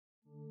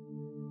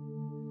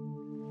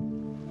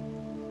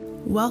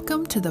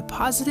Welcome to the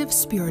Positive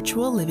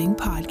Spiritual Living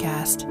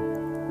Podcast,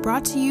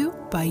 brought to you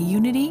by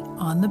Unity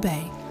on the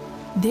Bay.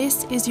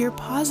 This is your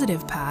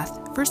positive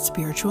path for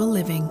spiritual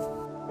living.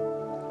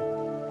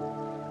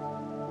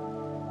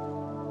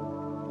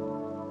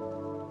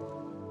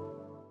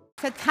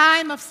 It's a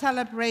time of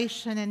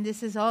celebration, and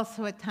this is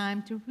also a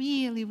time to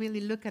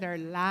really look at our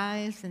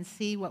lives and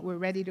see what we're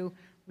ready to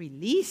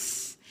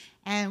release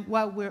and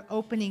what we're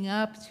opening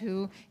up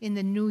to in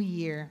the new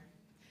year.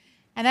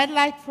 And I'd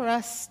like for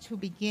us to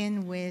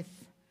begin with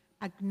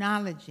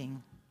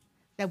acknowledging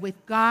that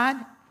with God,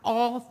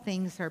 all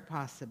things are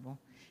possible.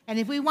 And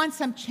if we want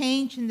some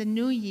change in the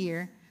new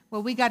year,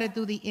 well, we got to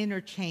do the inner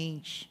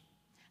change.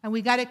 And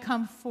we got to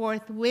come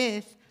forth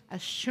with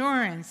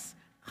assurance,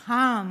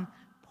 calm,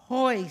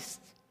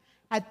 poised,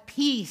 at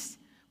peace,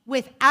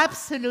 with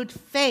absolute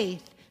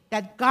faith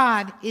that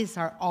God is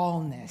our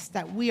allness,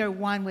 that we are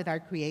one with our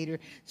Creator.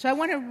 So I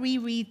want to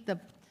reread the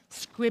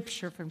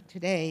scripture from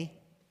today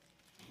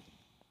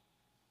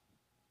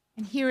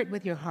and hear it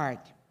with your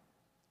heart.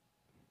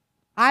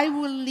 I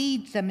will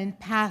lead them in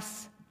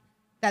paths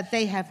that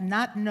they have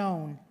not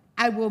known.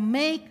 I will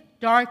make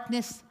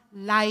darkness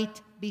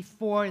light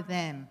before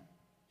them.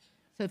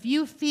 So if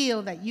you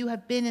feel that you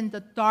have been in the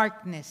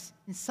darkness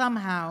and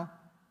somehow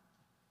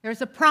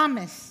there's a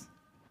promise,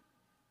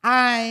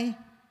 I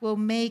will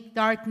make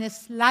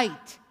darkness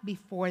light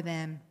before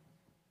them,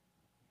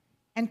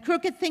 and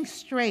crooked things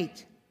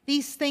straight.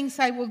 These things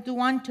I will do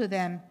unto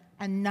them,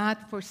 and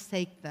not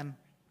forsake them.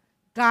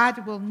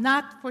 God will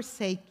not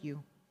forsake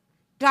you.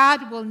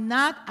 God will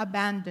not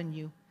abandon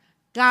you.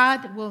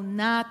 God will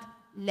not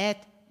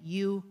let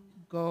you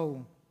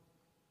go.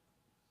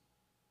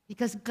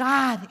 Because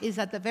God is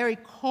at the very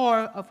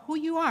core of who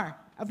you are,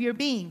 of your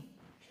being.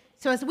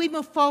 So as we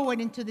move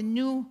forward into the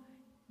new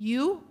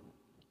you,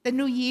 the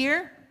new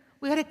year,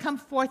 we got to come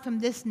forth from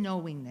this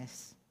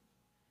knowingness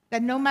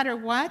that no matter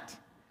what,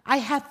 I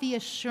have the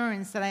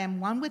assurance that I am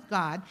one with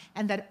God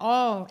and that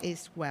all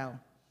is well.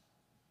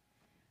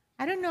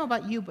 I don't know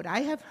about you, but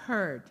I have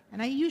heard,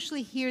 and I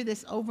usually hear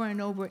this over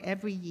and over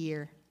every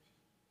year,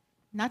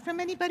 not from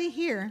anybody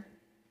here,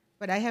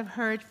 but I have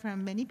heard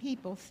from many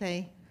people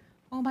say,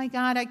 oh my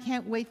God, I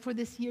can't wait for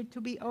this year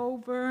to be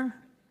over.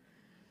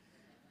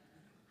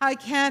 I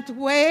can't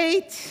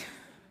wait.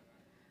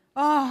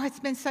 Oh, it's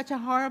been such a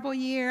horrible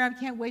year. I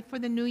can't wait for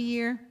the new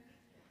year.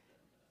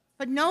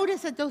 But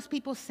notice that those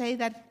people say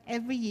that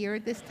every year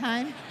at this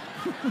time.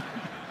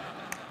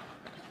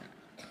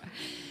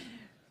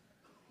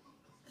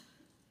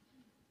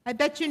 I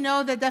bet you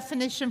know the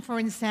definition for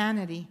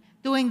insanity,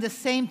 doing the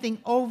same thing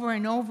over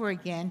and over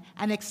again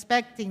and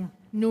expecting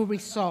new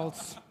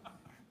results.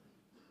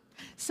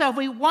 So if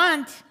we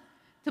want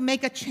to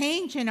make a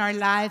change in our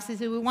lives, if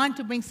we want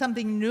to bring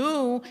something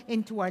new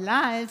into our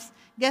lives,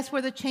 guess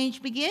where the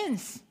change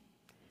begins?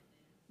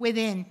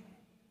 Within.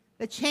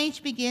 The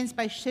change begins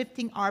by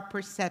shifting our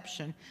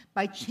perception,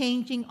 by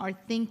changing our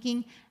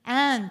thinking,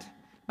 and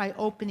by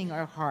opening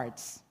our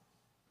hearts.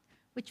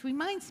 Which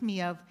reminds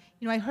me of,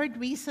 I heard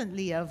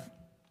recently of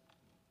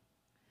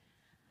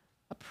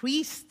a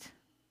priest,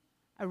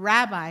 a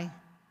rabbi,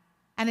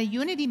 and a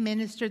Unity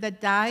minister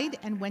that died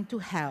and went to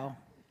hell.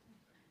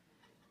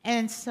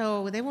 And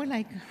so they were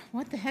like,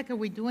 what the heck are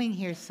we doing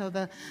here? So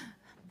the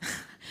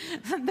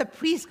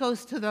priest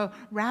goes to the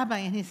rabbi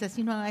and he says,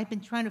 I've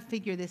been trying to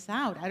figure this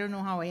out. I don't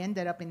know how I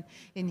ended up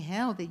in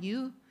hell. Did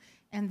you?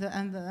 And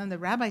the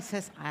rabbi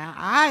says,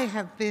 I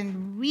have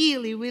been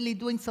really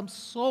doing some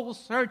soul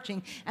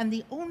searching. And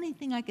the only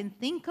thing I can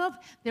think of,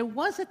 there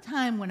was a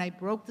time when I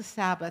broke the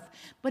Sabbath,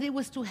 but it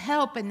was to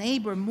help a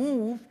neighbor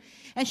move.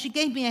 And she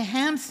gave me a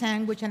ham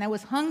sandwich and I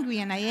was hungry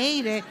and I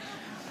ate it.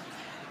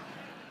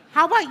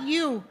 How about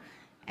you?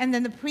 And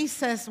then the priest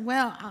says,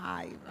 well,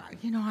 I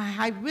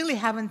really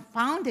haven't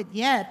found it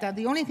yet.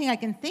 The only thing I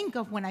can think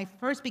of when I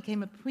first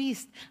became a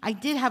priest, I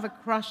did have a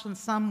crush on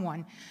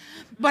someone,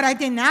 but I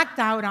didn't act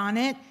out on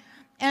it.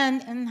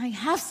 And I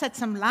have said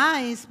some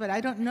lies, but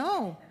I don't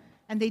know.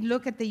 And they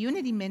look at the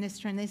Unity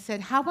minister and they said,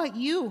 how about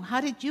you?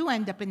 How did you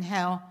end up in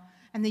hell?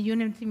 And the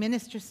Unity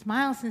minister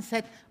smiles and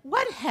said,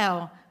 what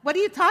hell? What are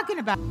you talking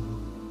about?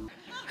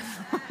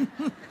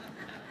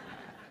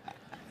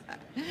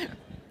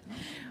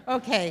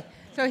 Okay,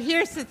 so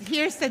here's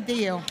the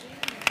deal.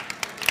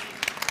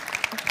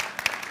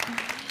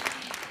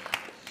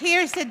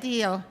 Here's the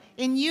deal.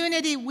 In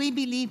Unity, we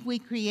believe we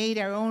create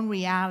our own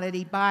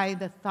reality by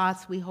the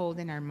thoughts we hold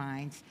in our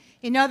minds.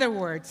 In other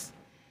words,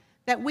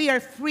 that we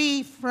are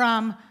free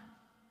from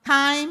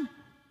time,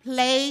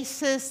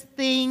 places,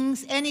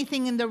 things,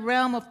 anything in the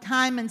realm of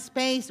time and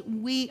space.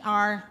 We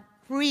are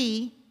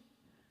free.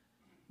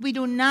 We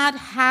do not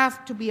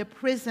have to be a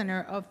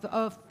prisoner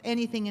of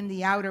anything in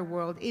the outer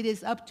world. It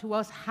is up to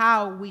us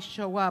how we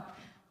show up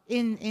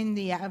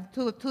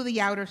to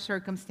the outer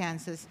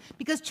circumstances.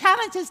 Because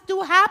challenges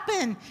do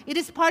happen. It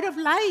is part of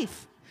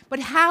life. But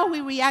how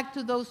we react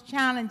to those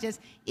challenges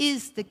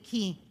is the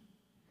key.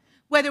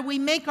 Whether we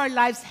make our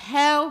lives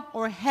hell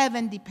or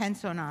heaven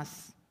depends on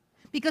us.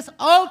 Because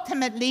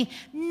ultimately,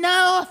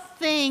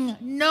 nothing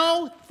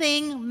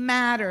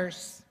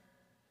matters.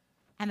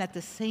 And at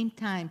the same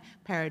time,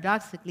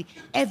 paradoxically,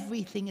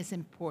 everything is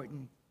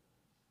important.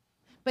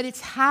 But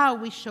it's how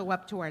we show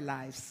up to our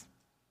lives.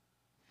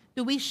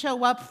 Do we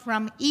show up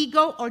from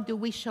ego or do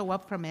we show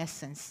up from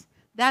essence?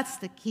 That's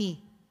the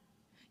key.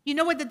 You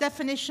know what the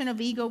definition of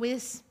ego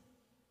is?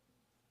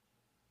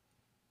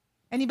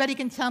 Anybody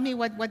can tell me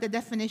what the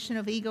definition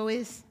of ego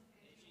is?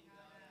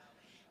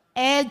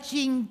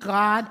 Edging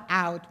God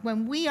out.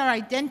 When we are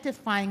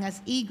identifying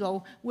as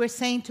ego, we're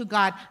saying to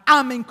God,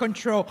 I'm in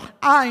control.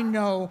 I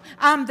know.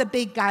 I'm the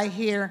big guy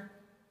here.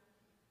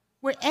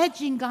 We're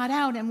edging God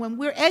out. And when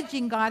we're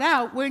edging God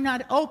out, we're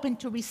not open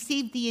to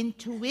receive the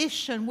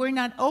intuition. We're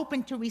not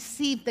open to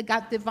receive the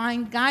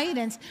divine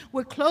guidance.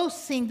 We're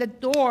closing the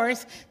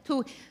doors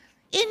to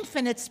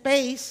infinite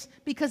space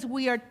because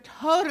we are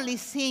totally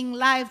seeing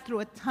life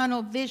through a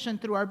tunnel vision,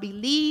 through our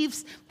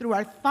beliefs, through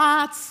our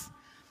thoughts,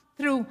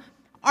 through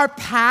our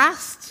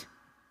past,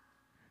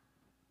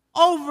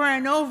 over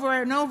and over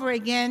and over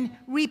again,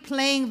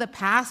 replaying the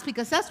past,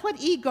 because that's what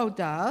ego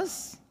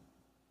does.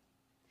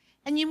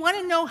 And you want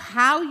to know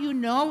how you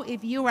know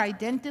if you are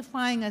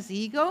identifying as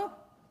ego?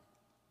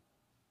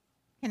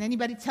 Can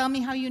anybody tell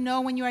me how you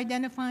know when you're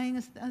identifying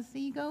as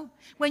ego?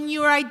 When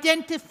you're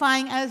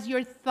identifying as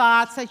your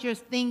thoughts, as your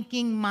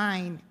thinking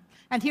mind.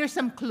 And here's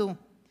some clue.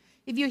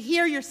 If you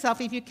hear yourself,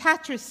 if you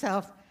catch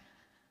yourself,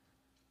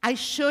 I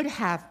should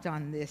have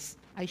done this.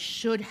 I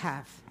should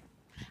have.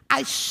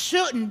 I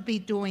shouldn't be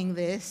doing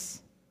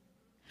this.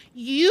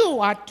 You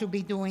ought to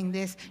be doing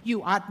this.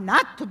 You ought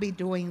not to be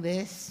doing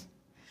this.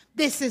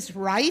 This is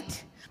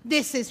right.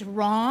 This is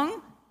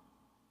wrong.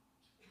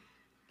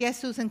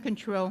 Guess who's in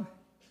control?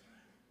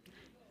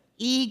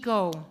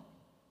 Ego.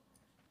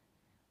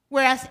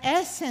 Whereas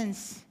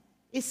essence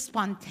is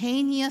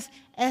spontaneous.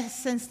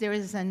 Essence, there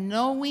is a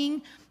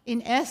knowing.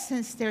 In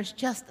essence, there's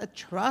just a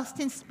trust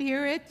in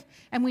spirit.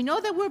 And we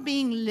know that we're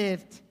being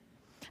lived.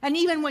 And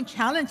even when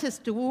challenges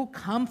do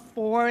come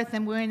forth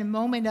and we're in a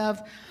moment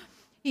of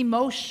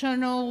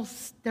emotional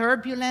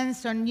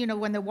turbulence, and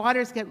when the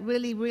waters get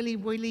really, really,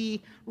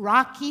 really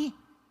rocky,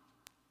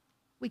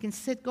 we can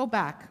go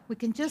back. We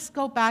can just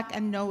go back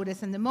and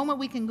notice. And the moment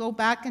we can go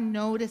back and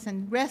notice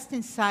and rest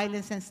in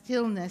silence and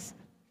stillness,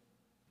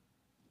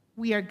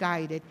 we are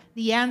guided.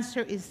 The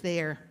answer is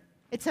there.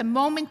 It's a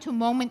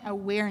moment-to-moment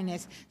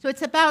awareness. So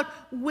it's about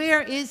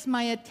where is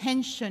my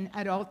attention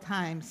at all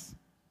times.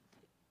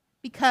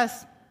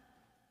 Because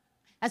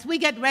as we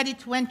get ready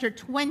to enter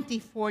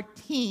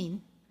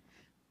 2014,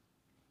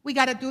 we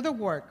got to do the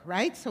work,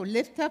 right? So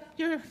lift up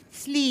your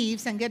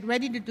sleeves and get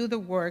ready to do the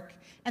work.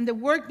 And the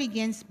work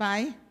begins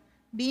by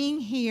being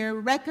here,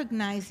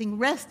 recognizing,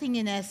 resting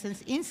in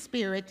essence, in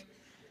spirit,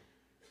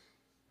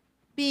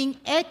 being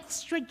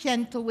extra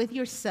gentle with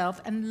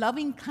yourself and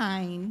loving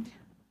kind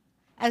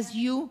as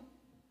you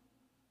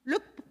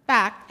look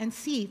back and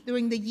see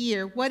during the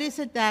year, what is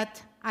it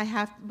that I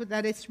have,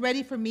 that it's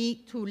ready for me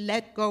to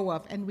let go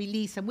of and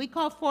release. And we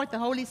call forth the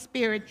Holy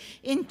Spirit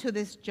into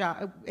this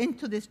job.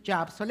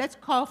 So let's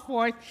call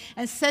forth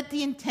and set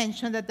the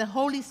intention that the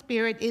Holy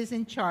Spirit is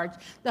in charge.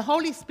 The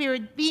Holy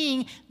Spirit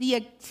being the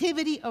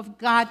activity of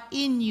God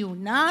in you,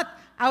 not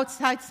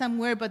outside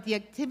somewhere, but the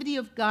activity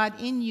of God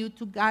in you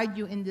to guide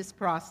you in this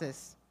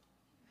process.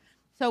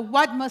 So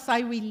what must I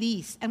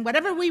release? And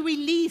whatever we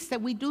release,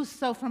 that we do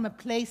so from a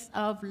place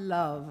of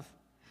love,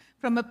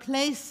 from a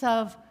place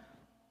of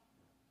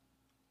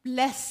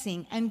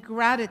blessing and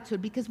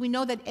gratitude, because we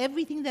know that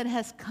everything that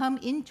has come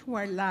into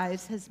our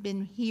lives has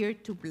been here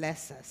to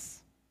bless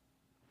us.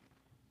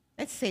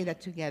 Let's say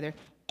that together.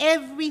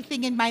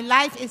 Everything in my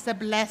life is a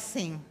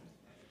blessing.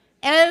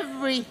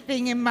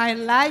 Everything in my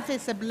life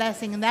is a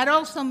blessing. And that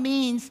also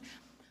means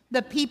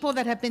the people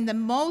that have been the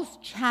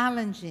most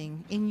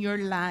challenging in your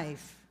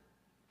life.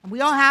 And we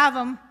all have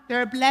them.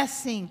 They're a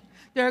blessing.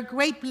 They're a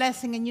great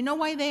blessing. And you know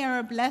why they are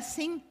a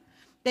blessing?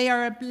 They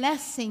are a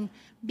blessing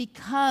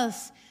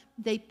because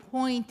they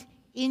point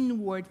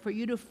inward for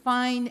you to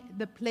find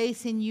the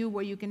place in you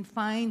where you can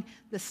find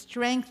the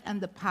strength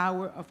and the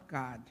power of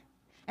God.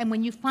 And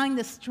when you find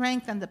the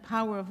strength and the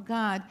power of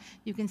God,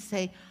 you can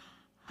say,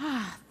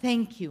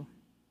 thank you.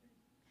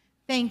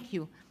 Thank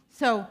you.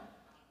 So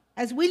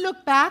as we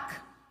look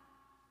back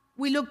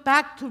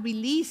to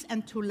release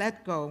and to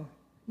let go,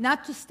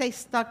 not to stay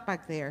stuck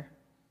back there.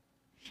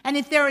 And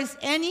if there is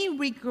any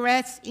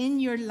regrets in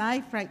your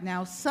life right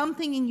now,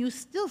 something in you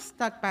still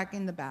stuck back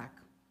in the back.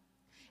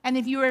 And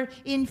if you're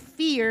in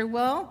fear,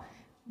 well,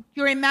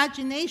 your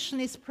imagination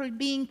is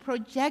being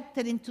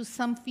projected into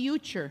some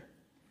future.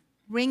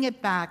 Bring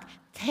it back.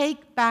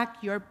 Take back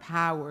your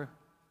power.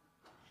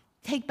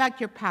 Take back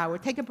your power.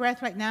 Take a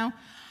breath right now.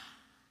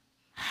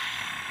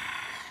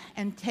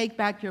 And take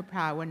back your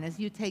power. And as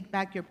you take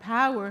back your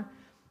power,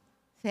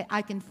 say,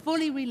 I can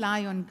fully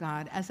rely on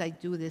God as I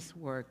do this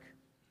work.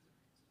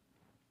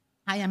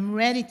 I am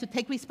ready to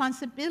take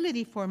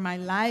responsibility for my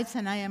lives,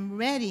 and I am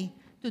ready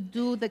to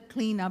do the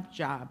cleanup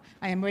job.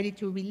 I am ready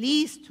to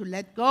release, to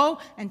let go,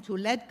 and to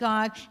let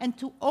God, and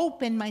to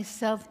open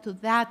myself to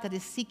that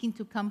is seeking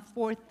to come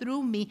forth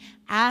through me,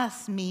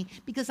 as me,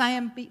 because I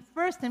am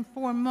first and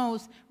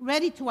foremost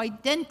ready to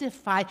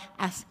identify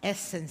as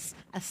essence,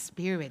 as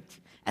spirit,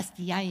 as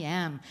the I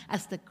am,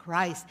 as the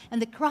Christ.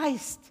 And the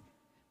Christ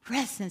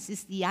presence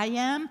is the I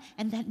am,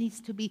 and that needs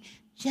to be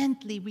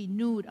gently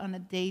renewed on a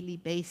daily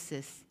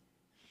basis.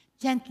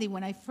 Gently,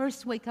 when I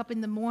first wake up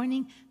in the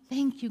morning,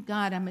 thank you,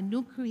 God, I'm a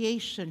new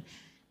creation.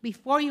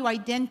 Before you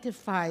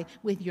identify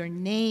with your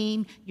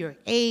name, your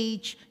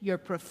age, your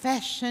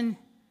profession,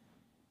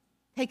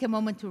 take a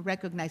moment to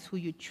recognize who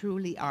you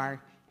truly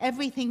are.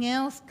 Everything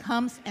else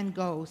comes and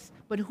goes.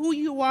 But who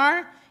you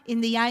are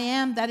in the I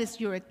am, that is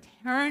your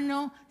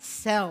eternal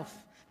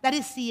self. That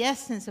is the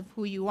essence of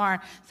who you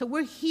are. So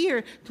we're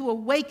here to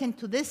awaken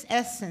to this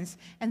essence.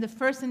 And the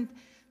first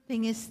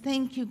thing is,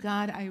 thank you,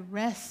 God, I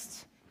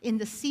rest in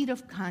the seat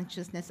of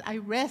consciousness. I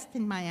rest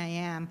in my I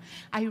am.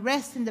 I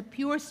rest in the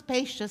pure,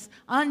 spacious,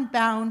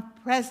 unbound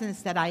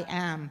presence that I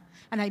am.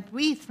 And I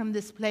breathe from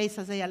this place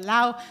as I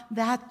allow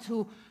that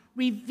to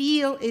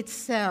reveal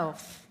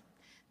itself,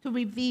 to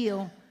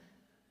reveal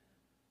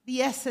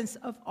the essence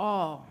of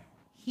all,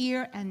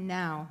 here and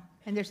now.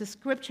 And there's a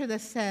scripture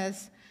that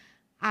says,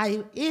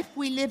 if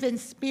we live in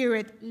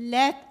spirit,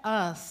 let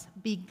us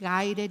be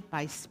guided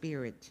by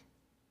spirit.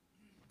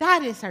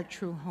 That is our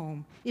true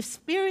home. If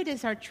spirit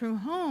is our true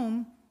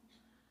home,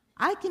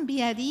 I can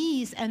be at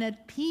ease and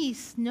at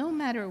peace no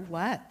matter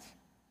what.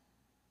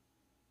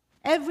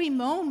 Every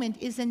moment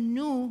is a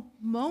new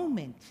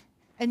moment,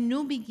 a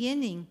new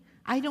beginning.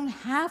 I don't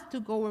have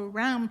to go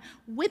around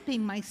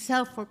whipping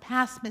myself for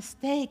past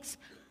mistakes.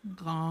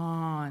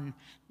 Gone.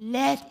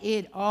 Let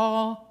it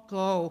all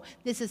go.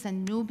 This is a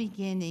new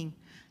beginning.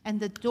 And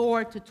the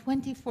door to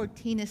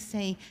 2014 is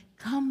saying,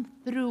 come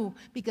through,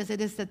 because it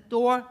is the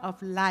door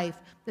of life,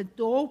 the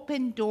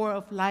open door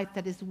of life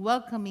that is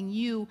welcoming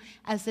you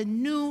as a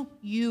new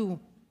you,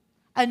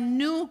 a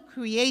new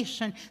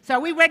creation. So are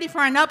we ready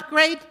for an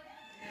upgrade?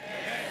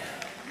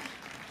 Yes.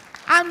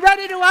 I'm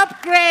ready to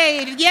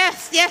upgrade.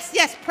 Yes, yes,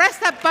 yes. Press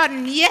that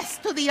button. Yes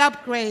to the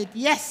upgrade.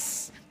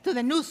 Yes to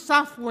the new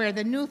software,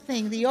 the new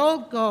thing, the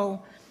old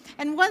go.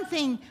 And one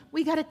thing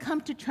we got to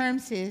come to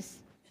terms is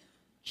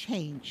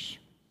change.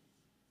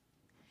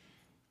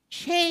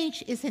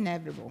 Change is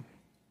inevitable.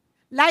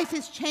 Life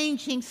is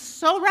changing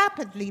so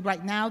rapidly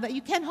right now that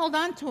you can't hold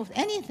on to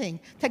anything.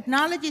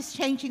 Technology is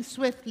changing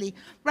swiftly.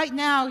 Right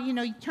now,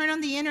 you turn on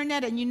the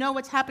internet and you know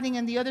what's happening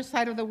on the other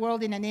side of the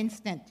world in an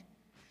instant.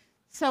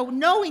 So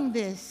knowing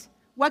this,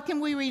 what can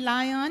we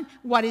rely on?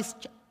 What is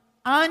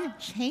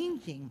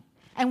unchanging.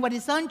 And what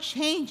is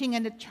unchanging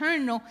and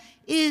eternal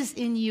is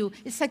in you.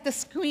 It's like the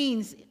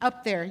screens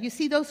up there. You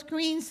see those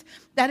screens?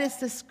 That is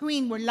the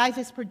screen where life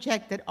is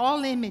projected.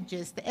 All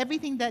images,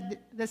 everything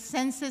that the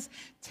senses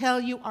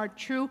tell you are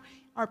true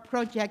are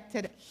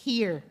projected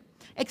here.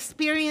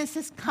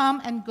 Experiences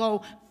come and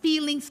go.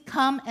 Feelings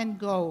come and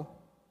go.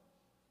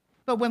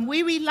 But when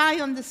we rely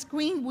on the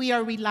screen, we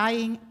are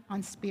relying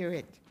on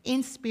spirit,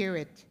 in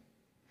spirit.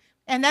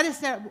 And that is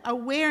the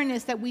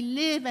awareness that we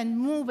live and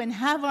move and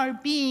have our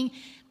being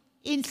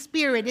in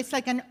spirit. It's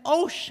like an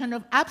ocean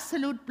of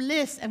absolute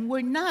bliss, and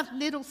we're not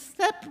little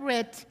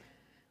separate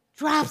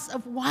drops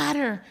of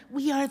water.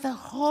 We are the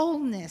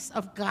wholeness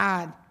of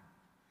God.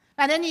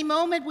 At any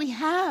moment, we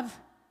have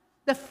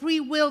the free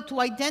will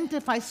to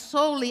identify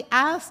solely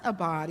as a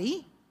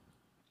body,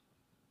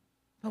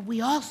 but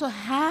we also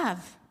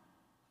have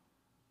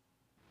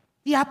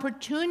the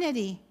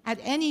opportunity at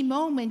any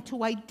moment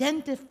to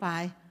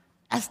identify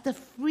as the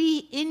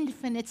free,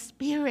 infinite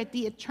spirit,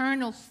 the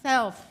eternal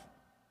self.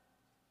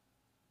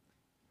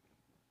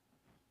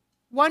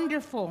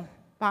 Wonderful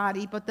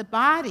body, but the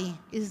body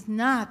is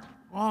not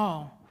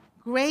all.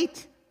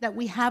 Great that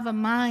we have a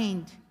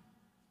mind,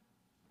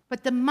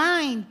 but the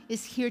mind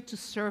is here to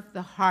serve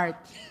the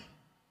heart.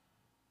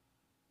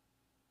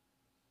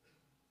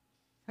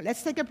 So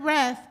let's take a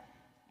breath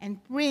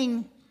and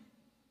bring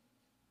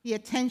the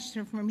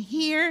attention from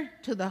here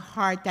to the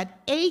heart,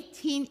 that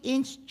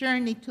 18-inch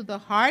journey to the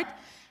heart.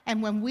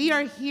 And when we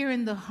are here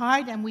in the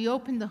heart and we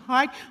open the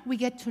heart, we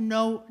get to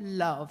know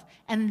love.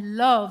 And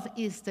love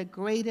is the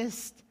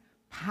greatest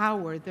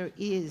power there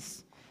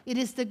is. It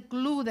is the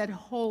glue that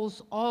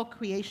holds all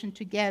creation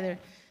together.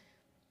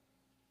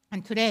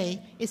 And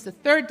today is the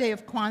third day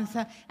of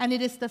Kwanzaa, and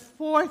it is the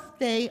fourth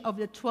day of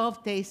the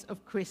 12 days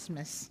of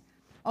Christmas,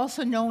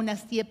 also known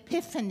as the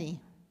Epiphany.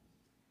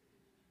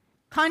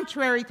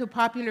 Contrary to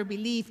popular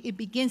belief, it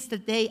begins the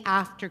day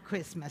after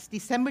Christmas,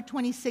 December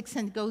 26th,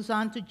 and goes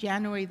on to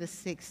January the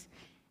 6th.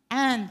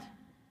 And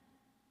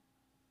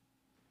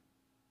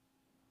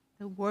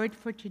the word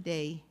for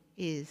today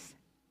is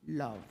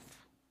love.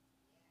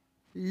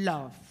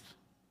 Love.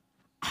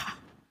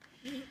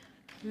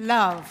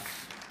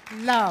 Love.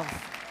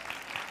 Love.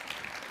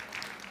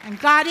 And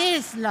God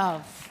is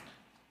love.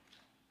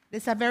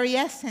 It's our very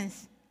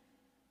essence.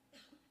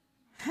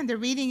 And the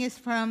reading is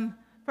from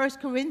 1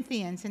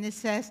 Corinthians, and it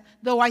says,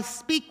 though I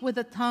speak with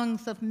the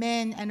tongues of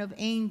men and of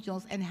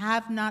angels and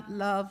have not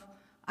love,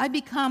 I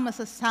become as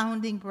a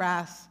sounding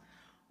brass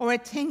or a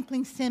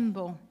tinkling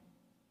cymbal.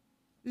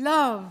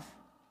 Love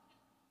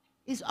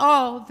is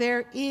all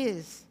there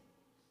is.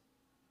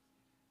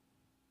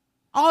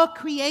 All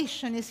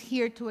creation is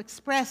here to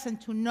express and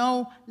to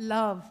know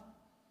love.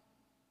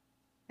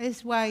 That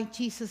is why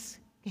Jesus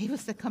gave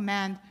us the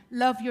command,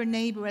 love your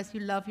neighbor as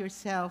you love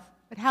yourself.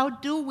 But how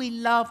do we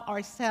love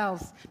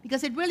ourselves?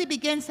 Because it really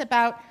begins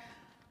about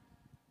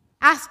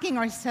asking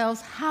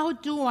ourselves, how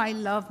do I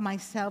love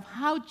myself?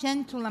 How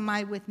gentle am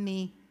I with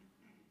me?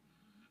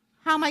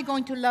 How am I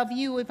going to love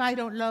you if I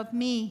don't love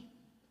me?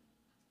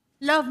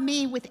 Love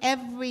me with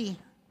every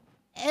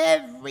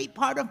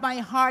part of my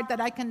heart,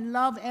 that I can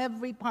love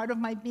every part of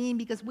my being,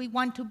 because we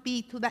want to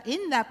be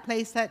in that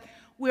place that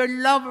we're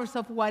lovers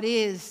of what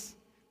is,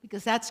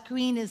 because that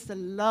screen is the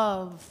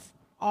love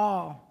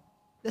all.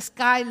 The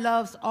sky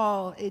loves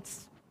all.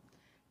 It's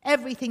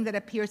everything that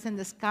appears in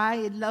the sky.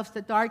 It loves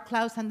the dark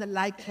clouds and the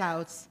light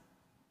clouds.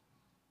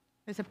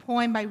 There's a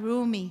poem by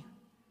Rumi.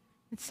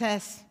 It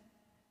says,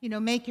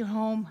 make your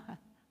home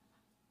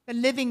the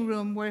living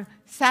room where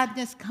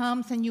sadness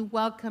comes and you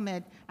welcome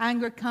it.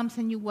 Anger comes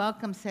and you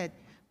welcome it.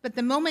 But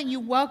the moment you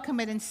welcome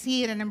it and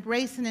see it and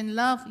embrace it in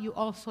love, you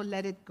also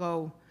let it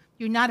go.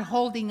 You're not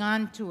holding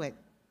on to it.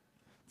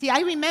 See,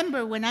 I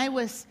remember when I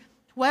was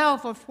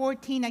 12 or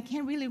 14, I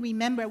can't really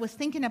remember. I was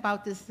thinking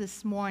about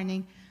this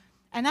morning,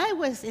 and I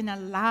was in a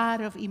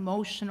lot of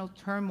emotional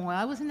turmoil.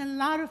 I was in a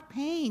lot of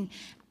pain.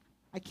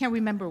 I can't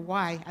remember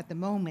why at the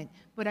moment,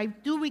 but I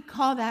do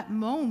recall that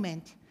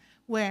moment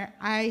where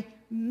I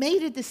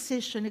made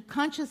a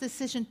conscious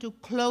decision to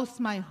close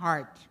my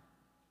heart.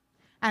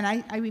 And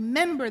I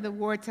remember the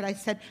words that I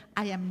said,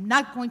 I am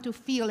not going to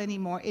feel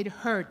anymore. It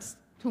hurts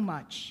too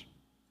much.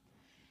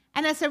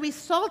 And as a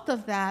result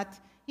of that,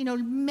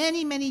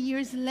 many, many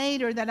years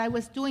later, that I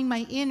was doing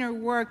my inner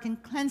work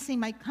and cleansing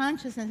my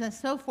consciousness and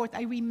so forth,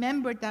 I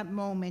remembered that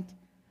moment.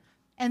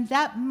 And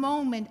that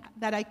moment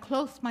that I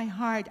closed my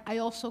heart, I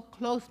also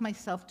closed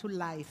myself to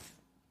life,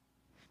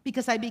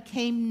 because I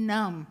became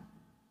numb.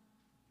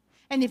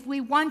 And if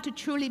we want to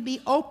truly be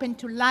open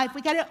to life,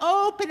 we got to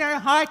open our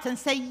hearts and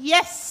say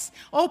yes.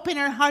 Open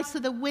our hearts to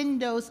the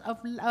windows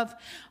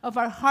of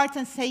our hearts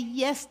and say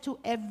yes to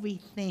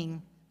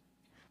everything.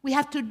 We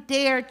have to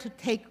dare to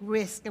take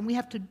risk, and we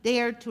have to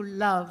dare to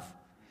love,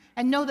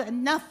 and know that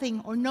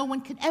nothing or no one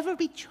can ever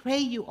betray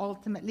you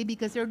ultimately,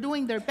 because they're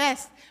doing their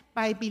best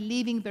by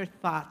believing their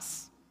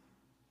thoughts.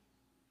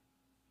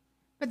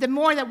 But the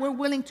more that we're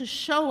willing to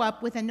show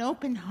up with an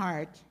open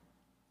heart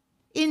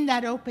in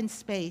that open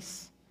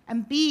space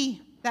and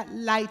be that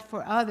light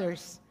for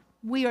others,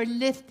 we are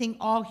lifting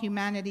all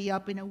humanity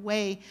up in a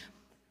way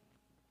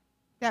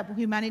that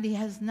humanity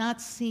has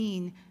not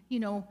seen.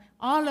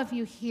 All of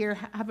you here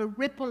have a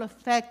ripple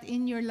effect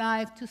in your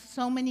life to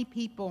so many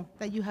people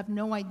that you have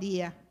no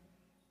idea.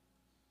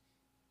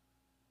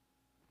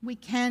 We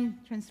can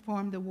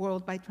transform the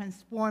world by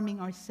transforming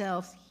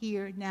ourselves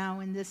here, now,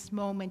 in this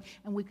moment,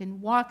 and we can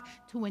walk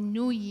to a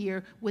new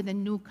year with a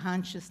new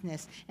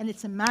consciousness. And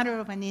it's a matter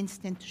of an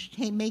instant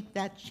to make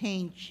that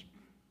change.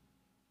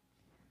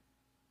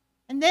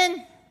 And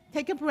then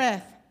take a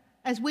breath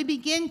as we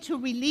begin to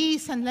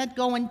release and let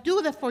go and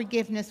do the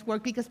forgiveness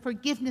work, because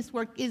forgiveness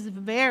work is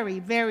very,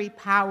 very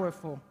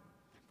powerful.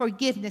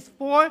 Forgiveness,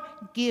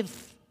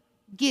 give.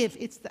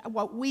 It's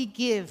what we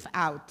give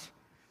out.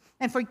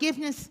 And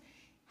forgiveness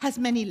has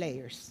many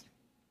layers.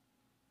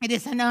 It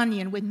is an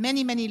onion with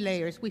many, many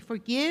layers. We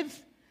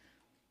forgive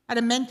at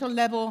a mental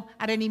level,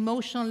 at an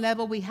emotional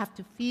level. We have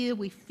to feel,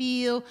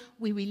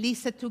 we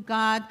release it to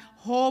God.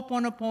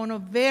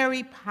 Ho'oponopono,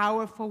 very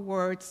powerful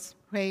words,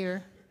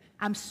 prayer.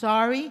 I'm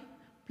sorry.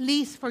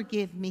 Please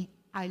forgive me.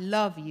 I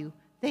love you.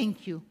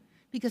 Thank you.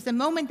 Because the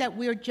moment that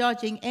we're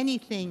judging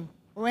anything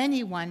or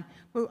anyone,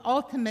 we're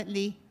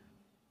ultimately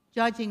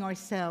judging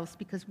ourselves,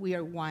 because we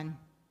are one.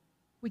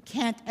 We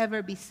can't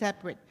ever be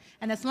separate.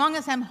 And as long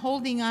as I'm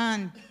holding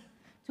on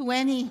to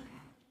any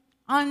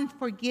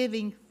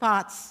unforgiving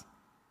thoughts,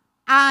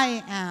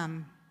 I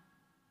am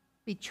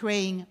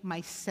betraying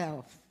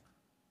myself.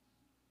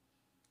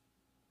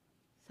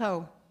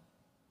 So,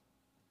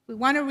 we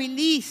want to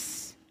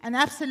release and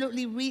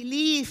absolutely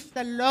release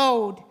the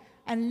load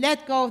and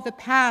let go of the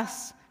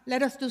past.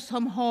 Let us do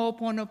some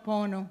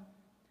ho'oponopono.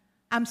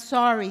 I'm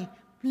sorry.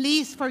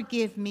 Please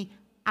forgive me.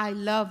 I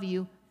love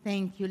you.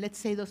 Thank you. Let's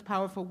say those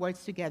powerful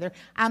words together.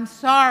 I'm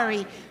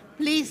sorry.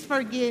 Please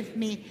forgive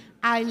me.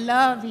 I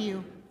love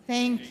you.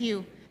 Thank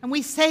you. And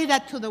we say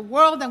that to the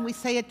world, and we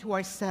say it to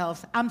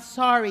ourselves. I'm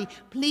sorry.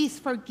 Please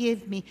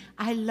forgive me.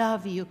 I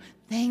love you.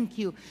 Thank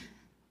you.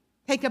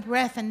 Take a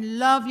breath and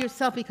love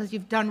yourself because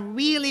you've done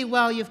really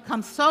well. You've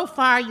come so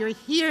far. You're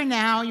here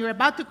now. You're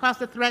about to cross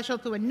the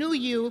threshold to a new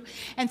you.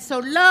 And so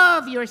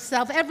love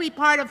yourself, every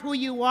part of who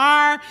you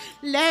are.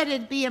 Let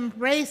it be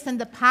embraced in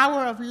the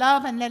power of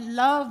love, and let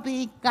love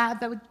be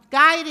the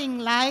guiding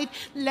light.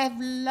 Let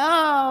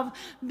love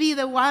be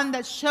the one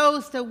that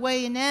shows the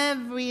way in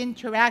every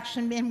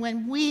interaction. And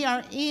when we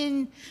are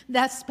in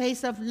that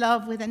space of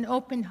love with an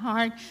open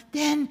heart,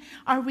 then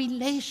our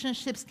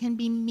relationships can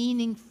be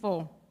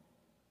meaningful.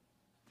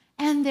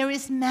 And there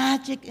is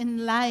magic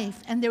in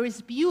life, and there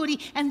is beauty,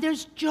 and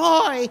there's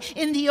joy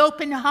in the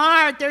open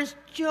heart. There's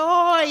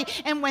joy,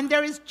 and when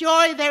there is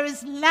joy, there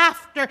is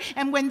laughter,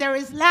 and when there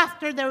is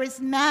laughter, there is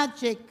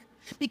magic,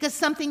 because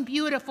something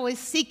beautiful is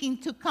seeking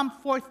to come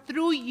forth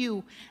through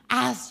you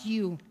as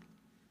you.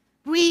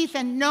 Breathe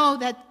and know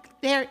that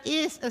there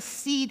is a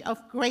seed of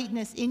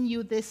greatness in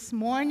you this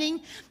morning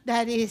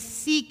that is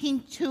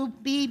seeking to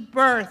be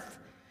birthed.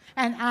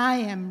 And I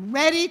am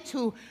ready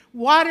to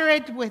water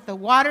it with the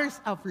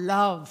waters of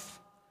love.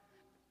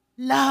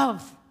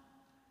 Love.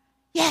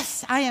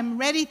 Yes, I am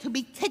ready to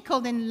be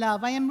tickled in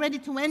love. I am ready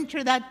to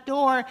enter that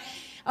door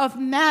of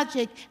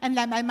magic and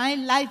let my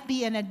life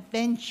be an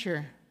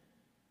adventure.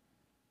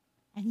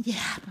 And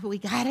yeah, but we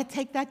got to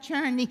take that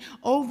journey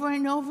over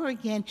and over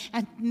again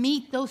and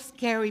meet those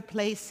scary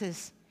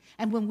places.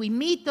 And when we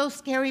meet those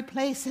scary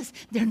places,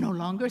 they're no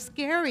longer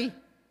scary.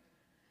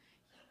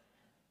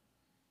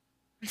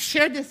 I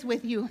shared this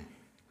with you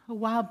a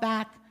while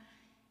back.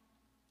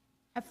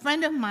 A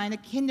friend of mine, a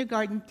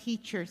kindergarten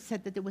teacher,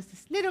 said that there was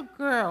this little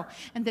girl,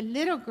 and the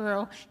little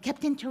girl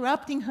kept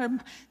interrupting her.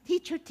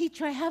 Teacher,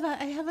 I have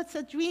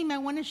a dream. I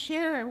want to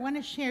share.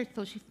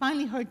 So she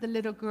finally heard the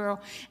little girl,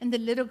 and the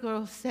little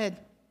girl said,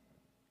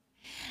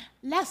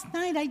 last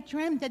night I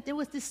dreamt that there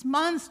was this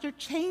monster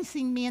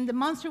chasing me, and the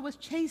monster was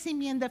chasing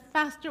me, and the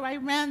faster I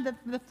ran,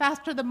 the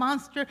faster the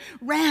monster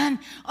ran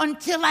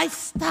until I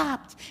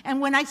stopped.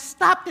 And when I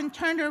stopped and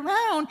turned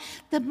around,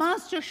 the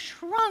monster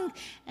shrunk,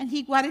 and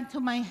he got into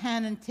my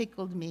hand and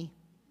tickled me.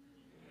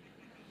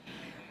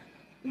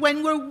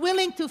 When we're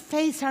willing to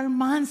face our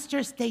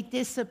monsters, they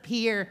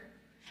disappear,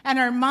 and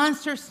our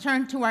monsters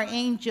turn to our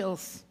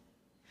angels.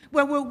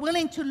 Where we're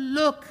willing to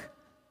look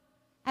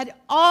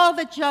at all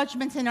the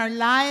judgments in our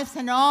lives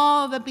and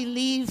all the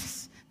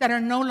beliefs that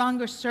are no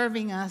longer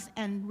serving us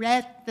and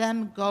let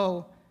them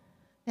go,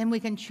 then we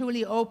can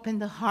truly open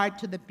the heart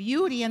to the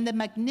beauty and the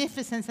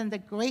magnificence and the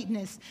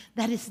greatness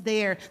that is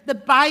there, the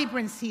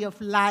vibrancy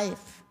of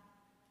life.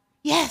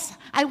 Yes,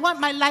 I want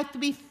my life to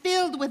be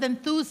filled with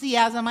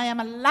enthusiasm. I am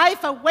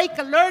alive, awake,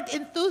 alert,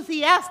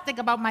 enthusiastic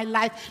about my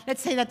life.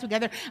 Let's say that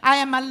together. I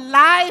am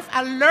alive,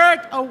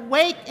 alert,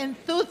 awake,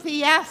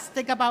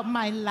 enthusiastic about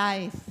my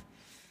life.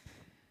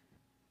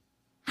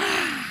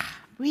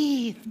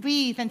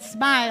 Breathe, and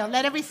smile.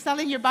 Let every cell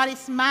in your body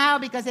smile,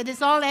 because it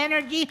is all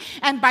energy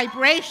and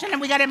vibration,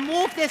 and we got to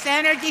move this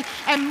energy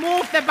and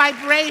move the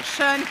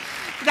vibration.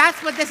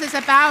 That's what this is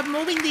about,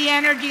 moving the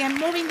energy and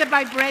moving the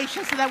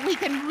vibration so that we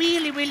can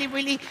really, really,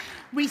 really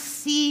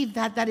receive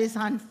that is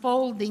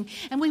unfolding.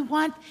 And we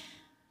want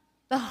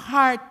the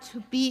heart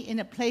to be in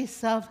a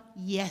place of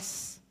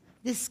yes.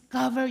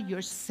 Discover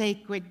your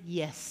sacred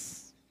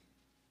yes.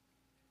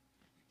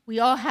 We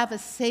all have a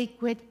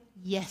sacred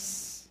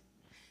yes.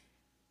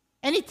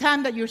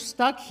 Anytime that you're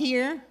stuck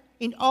here,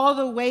 in all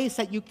the ways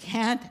that you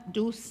can't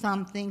do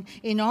something,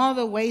 in all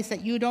the ways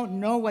that you don't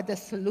know what the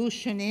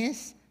solution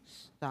is,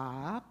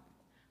 stop,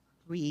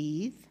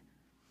 breathe,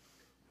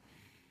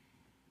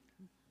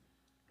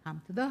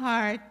 come to the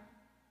heart,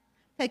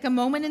 take a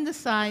moment in the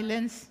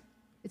silence.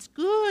 It's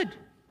good.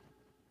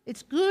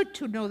 It's good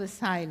to know the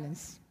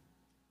silence.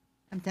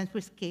 Sometimes we're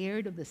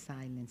scared of the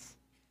silence,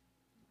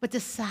 but the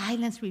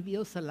silence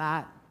reveals a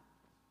lot.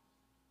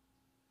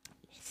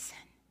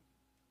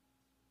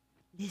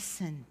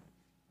 Listen.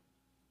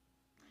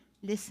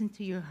 Listen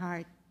to your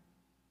heart.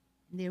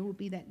 And there will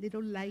be that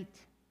little light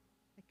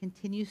that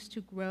continues to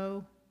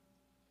grow.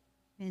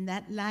 And in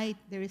that light,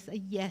 there is a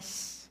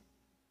yes.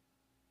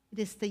 It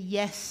is the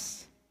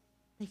yes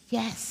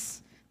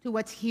to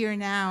what's here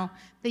now,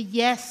 the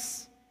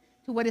yes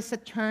to what is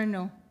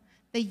eternal,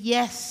 the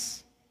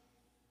yes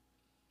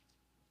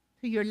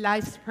to your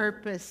life's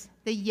purpose,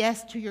 the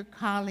yes to your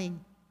calling,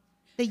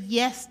 the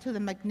yes to the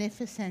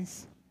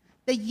magnificence,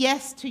 the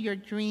yes to your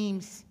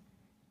dreams.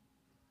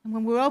 And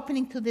when we're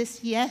opening to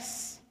this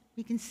yes,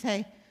 we can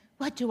say,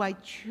 what do I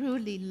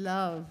truly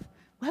love?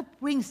 What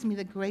brings me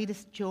the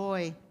greatest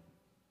joy?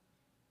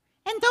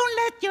 And don't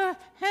let your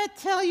head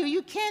tell you,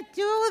 you can't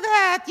do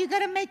that. You got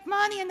to make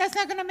money, and that's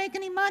not going to make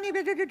any money.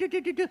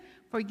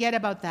 Forget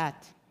about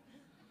that.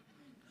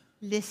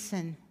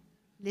 Listen,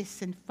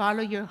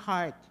 follow your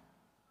heart.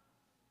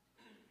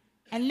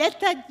 And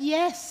let that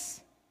yes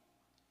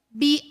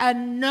be a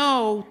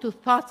no to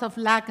thoughts of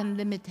lack and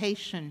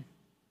limitation.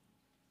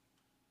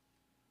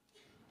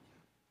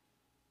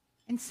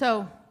 And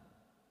so,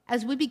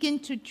 as we begin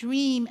to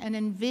dream and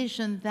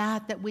envision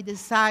that we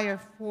desire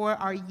for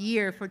our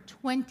year, for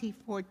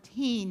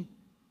 2014,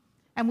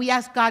 And we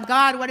ask God,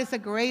 God, what is the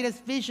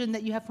greatest vision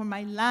that you have for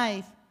my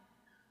life?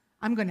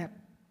 I'm going to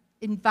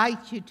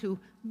invite you to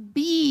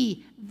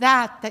be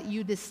that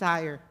you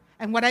desire.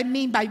 And what I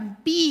mean by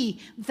be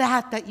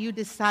that you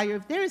desire,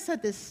 if there is a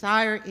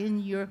desire in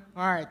your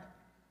heart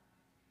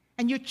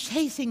and you're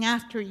chasing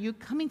after it, you're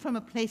coming from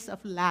a place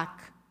of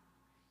lack.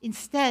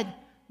 Instead,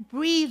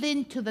 breathe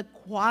into the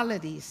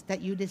qualities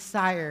that you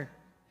desire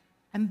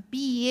and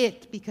be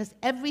it, because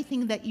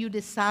everything that you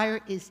desire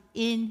is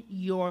in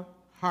your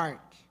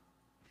heart.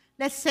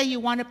 Let's say you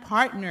want a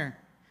partner.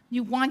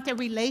 You want a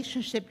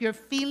relationship. You're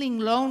feeling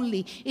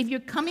lonely. If you're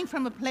coming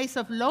from a place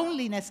of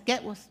loneliness,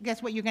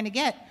 guess what you're going to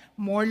get?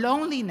 More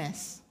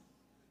loneliness.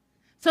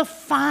 So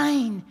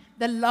find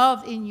the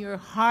love in your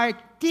heart.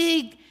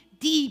 Dig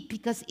deep,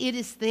 because it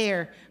is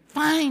there.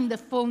 Find the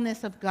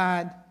fullness of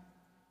God.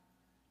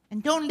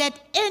 And don't let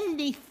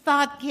any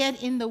thought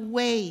get in the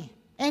way.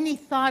 Any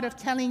thought of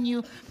telling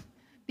you,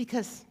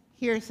 because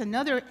here's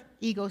another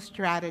ego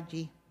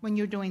strategy when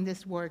you're doing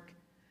this work.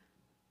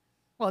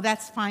 Well,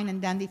 that's fine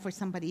and dandy for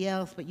somebody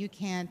else, but you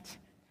can't.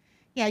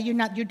 Yeah,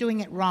 you're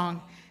doing it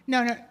wrong.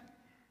 No.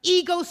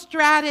 Ego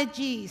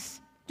strategies.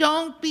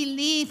 Don't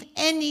believe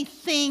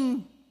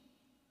anything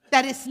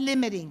that is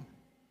limiting.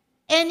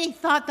 Any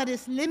thought that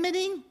is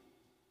limiting,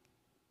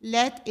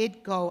 let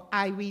it go.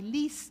 I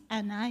release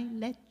and I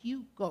let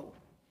you go.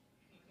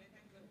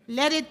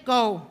 Let it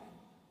go.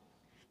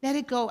 Let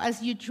it go.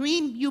 As you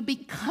dream, you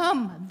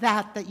become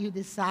that you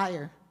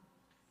desire.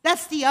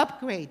 That's the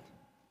upgrade.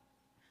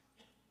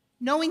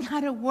 Knowing how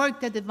to work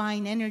the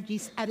divine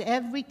energies at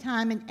every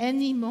time and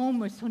any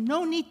moment. So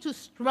no need to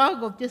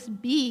struggle,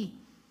 just be.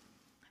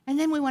 And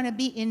then we want to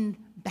be in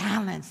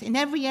balance. In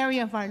every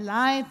area of our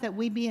life that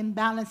we be in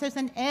balance. There's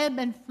an ebb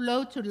and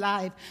flow to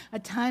life, a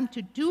time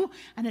to do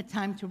and a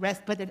time to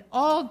rest. But that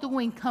all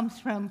doing comes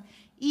from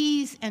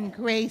ease and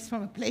grace,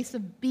 from a place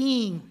of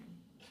being.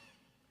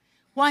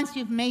 Once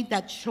you've made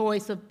that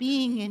choice of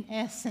being in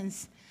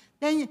essence,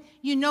 then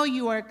you know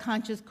you are a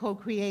conscious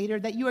co-creator,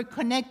 that you are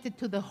connected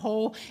to the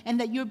whole, and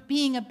that you're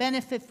being a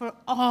benefit for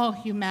all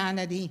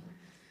humanity,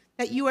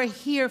 that you are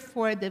here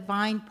for a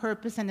divine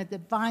purpose and a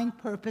divine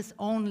purpose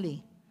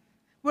only.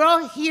 We're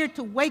all here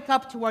to wake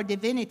up to our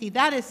divinity.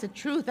 That is the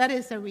truth. That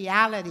is the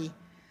reality.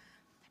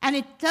 And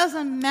it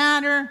doesn't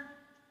matter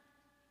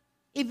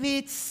if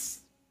it's,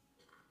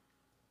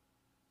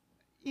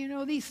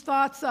 these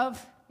thoughts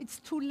of, it's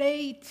too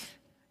late,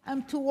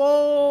 I'm too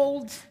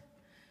old,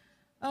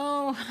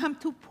 oh, I'm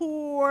too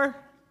poor,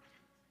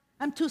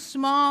 I'm too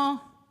small.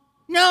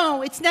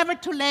 No, it's never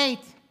too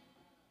late.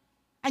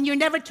 And you're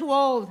never too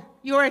old.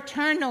 You're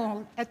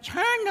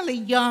eternally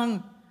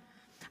young.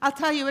 I'll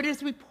tell you, it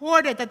is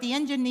reported that the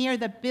engineer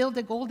that built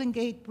the Golden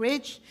Gate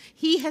Bridge,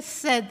 he has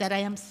said that I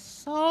am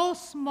so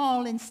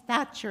small in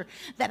stature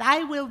that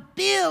I will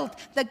build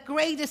the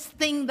greatest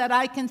thing that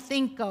I can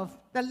think of,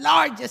 the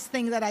largest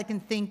thing that I can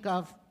think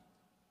of.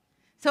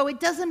 So it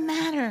doesn't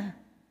matter.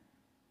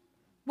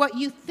 What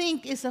you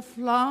think is a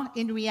flaw,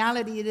 in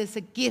reality, it is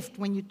a gift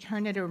when you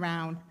turn it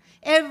around.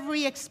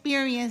 Every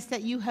experience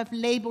that you have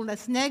labeled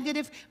as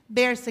negative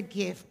bears a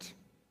gift.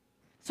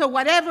 So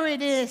whatever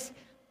it is,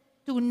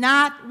 do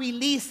not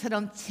release it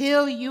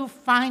until you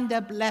find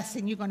a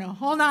blessing. You're going to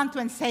hold on to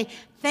it and say,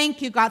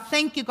 thank you, God.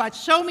 Thank you, God.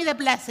 Show me the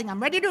blessing.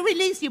 I'm ready to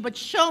release you, but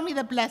show me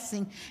the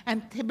blessing.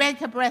 And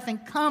take a breath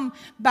and come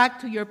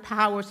back to your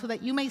power so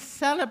that you may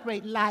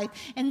celebrate life.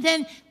 And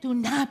then do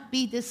not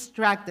be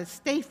distracted.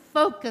 Stay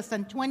focused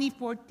on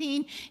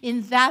 2014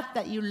 in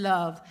that you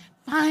love.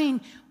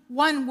 Find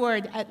one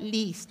word at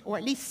least, or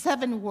at least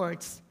 7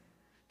 words,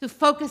 to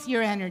focus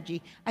your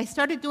energy. I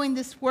started doing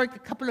this work a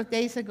couple of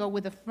days ago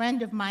with a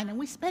friend of mine, and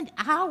we spent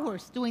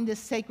hours doing this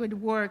sacred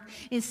work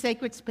in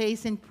sacred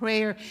space, in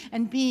prayer,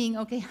 and being,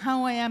 okay,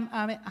 how am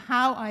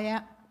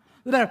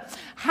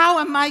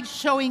I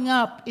showing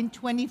up in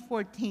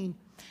 2014?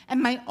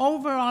 And my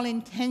overall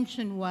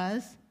intention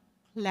was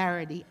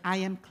clarity. I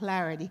am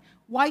clarity.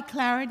 Why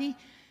clarity?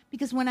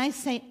 Because when I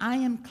say I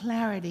am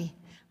clarity,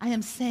 I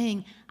am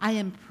saying I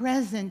am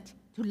present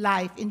to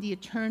life in the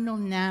eternal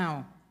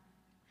now.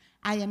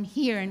 I am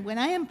here, and when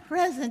I am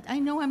present, I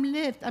know I'm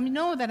lived. I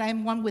know that I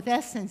am one with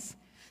essence.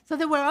 So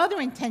there were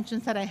other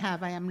intentions that I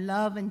have. I am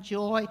love and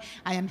joy.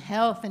 I am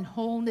health and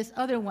wholeness,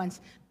 other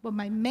ones. But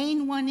my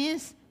main one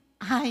is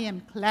I am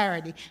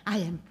clarity. I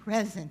am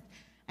present.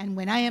 And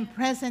when I am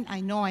present,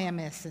 I know I am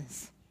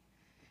essence.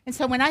 And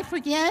so when I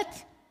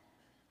forget,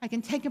 I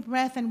can take a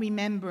breath and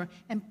remember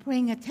and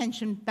bring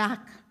attention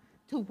back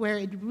to where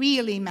it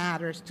really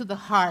matters, to the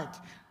heart,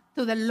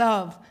 to the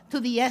love,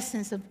 to the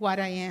essence of what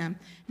I am.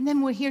 And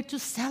then we're here to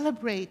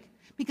celebrate,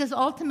 because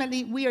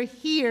ultimately we are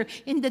here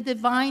in the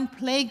divine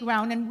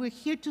playground, and we're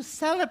here to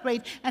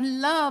celebrate and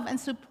love and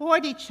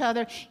support each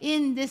other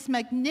in this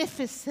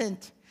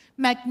magnificent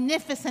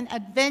magnificent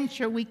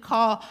adventure we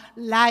call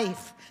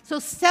life. So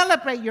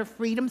celebrate your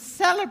freedom,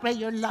 celebrate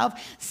your love,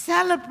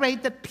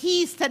 celebrate the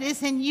peace that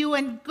is in you,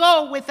 and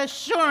go with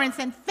assurance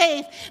and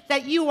faith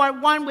that you are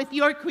one with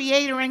your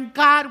Creator and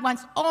God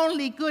wants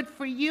only good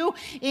for you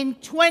in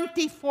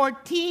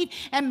 2014.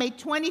 And may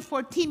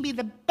 2014 be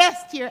the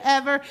best year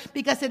ever,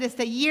 because it is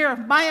the year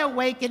of my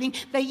awakening,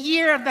 the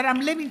year that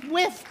I'm living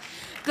with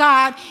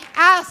God.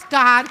 Ask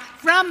God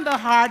from the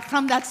heart,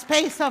 from that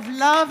space of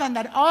love, and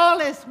that all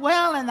is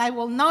well, and I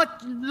will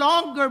not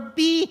longer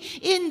be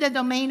in the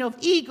domain of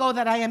ego,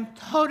 that I am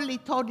totally,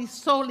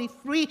 solely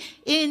free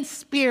in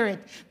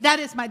spirit. That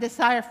is my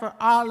desire for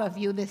all of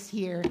you this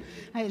year.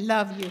 I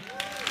love you.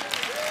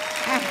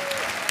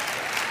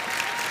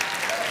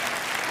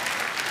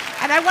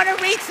 And I want to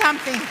read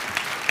something.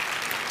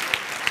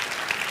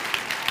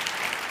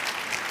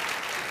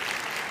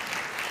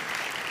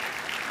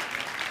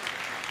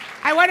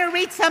 I want to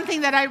read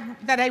something that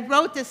I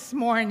wrote this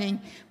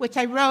morning, which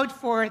I wrote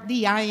for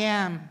the I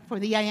Am, for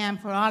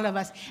all of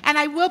us. And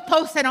I will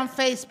post it on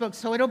Facebook,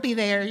 so it'll be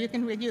there. You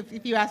can read it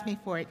if you ask me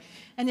for it.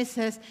 And it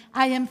says,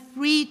 I am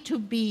free to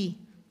be,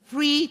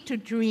 free to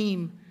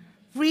dream,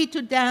 free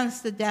to dance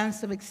the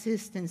dance of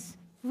existence,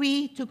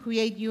 free to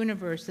create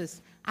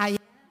universes. I am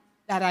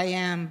that I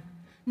am.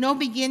 No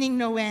beginning,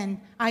 no end.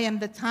 I am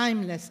the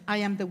timeless. I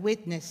am the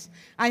witness.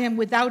 I am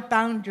without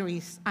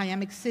boundaries. I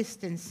am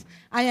existence.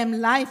 I am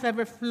life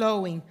ever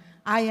flowing.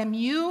 I am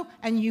you,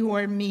 and you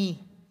are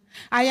me.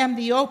 I am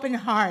the open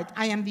heart.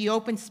 I am the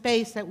open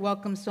space that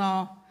welcomes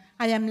all.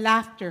 I am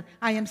laughter.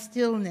 I am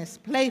stillness,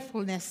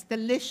 playfulness,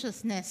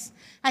 deliciousness.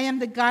 I am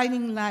the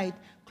guiding light,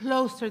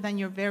 closer than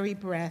your very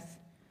breath.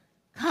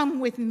 Come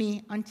with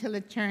me until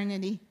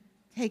eternity.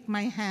 Take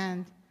my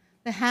hand,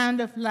 the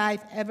hand of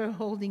life ever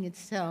holding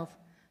itself.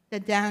 The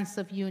dance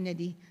of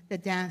unity, the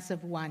dance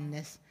of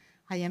oneness.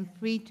 I am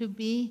free to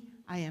be,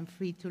 I am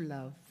free to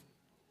love.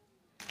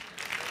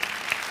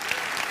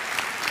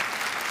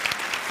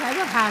 So I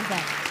will have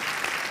that.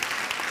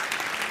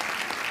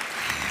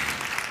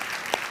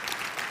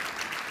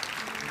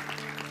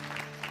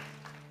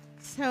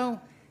 So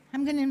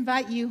I'm going to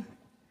invite you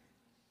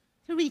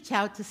to reach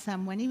out to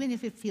someone, even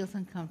if it feels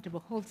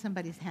uncomfortable. Hold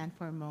somebody's hand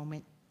for a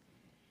moment.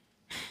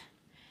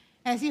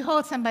 As you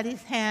hold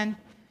somebody's hand,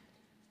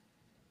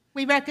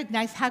 we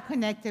recognize how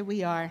connected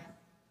we are.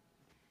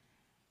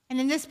 And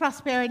in this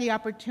prosperity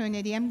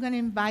opportunity, I'm going to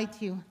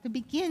invite you to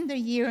begin the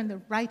year on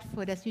the right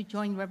foot as you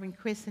join Reverend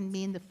Chris and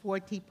me in the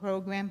 4T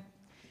program.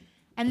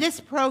 And this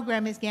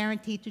program is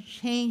guaranteed to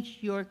change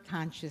your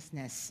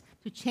consciousness,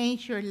 to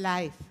change your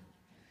life.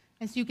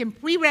 And so you can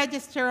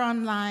pre-register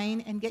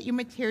online and get your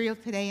material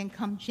today, and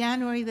come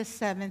January the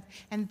 7th.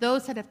 And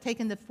those that have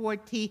taken the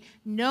 4T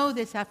know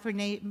this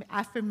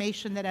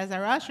affirmation that as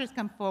our ushers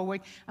come forward,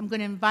 I'm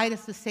going to invite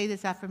us to say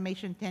this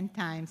affirmation 10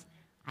 times.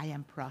 I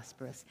am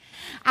prosperous.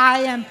 I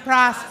am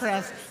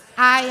prosperous.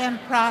 I am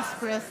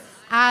prosperous.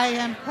 I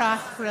am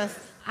prosperous.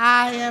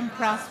 I am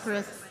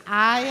prosperous.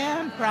 I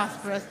am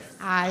prosperous.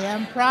 I am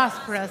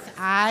prosperous.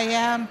 I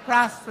am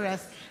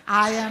prosperous.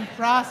 I am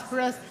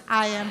prosperous.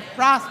 I am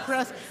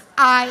prosperous.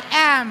 I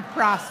am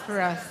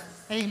prosperous.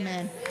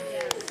 Amen.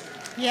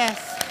 Yes.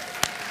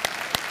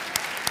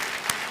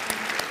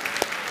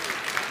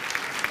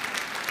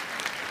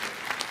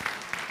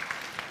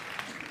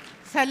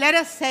 So let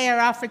us say our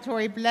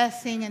offertory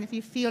blessing, and if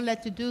you feel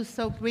led to do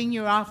so, bring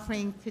your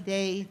offering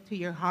today to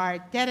your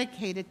heart,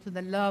 dedicated to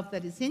the love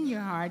that is in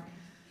your heart,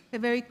 the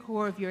very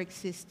core of your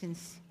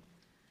existence.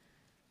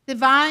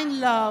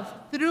 Divine love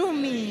through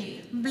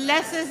me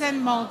blesses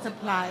and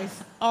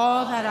multiplies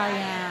all that I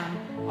am,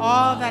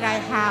 all that I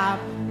have,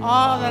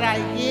 all that I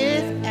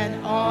give,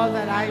 and all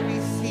that I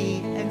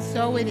receive. And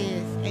so it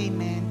is.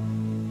 Amen.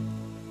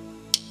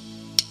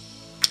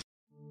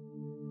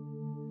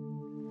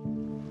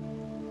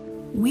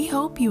 We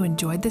hope you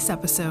enjoyed this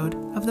episode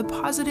of the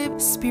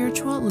Positive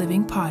Spiritual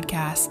Living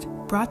Podcast,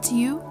 brought to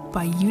you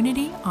by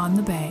Unity on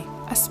the Bay,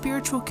 a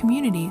spiritual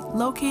community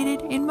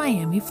located in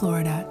Miami,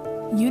 Florida.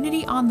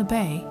 Unity on the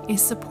Bay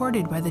is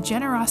supported by the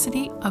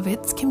generosity of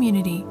its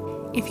community.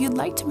 If you'd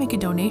like to make a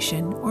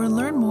donation or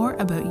learn more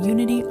about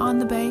Unity on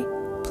the Bay,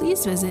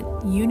 please visit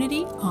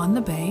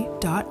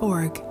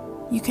unityonthebay.org.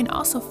 You can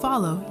also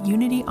follow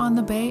Unity on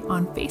the Bay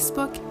on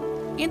Facebook,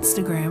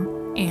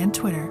 Instagram, and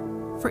Twitter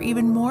for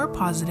even more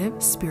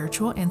positive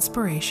spiritual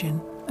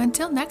inspiration.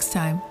 Until next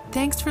time,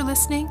 thanks for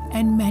listening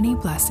and many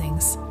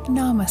blessings.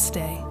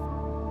 Namaste.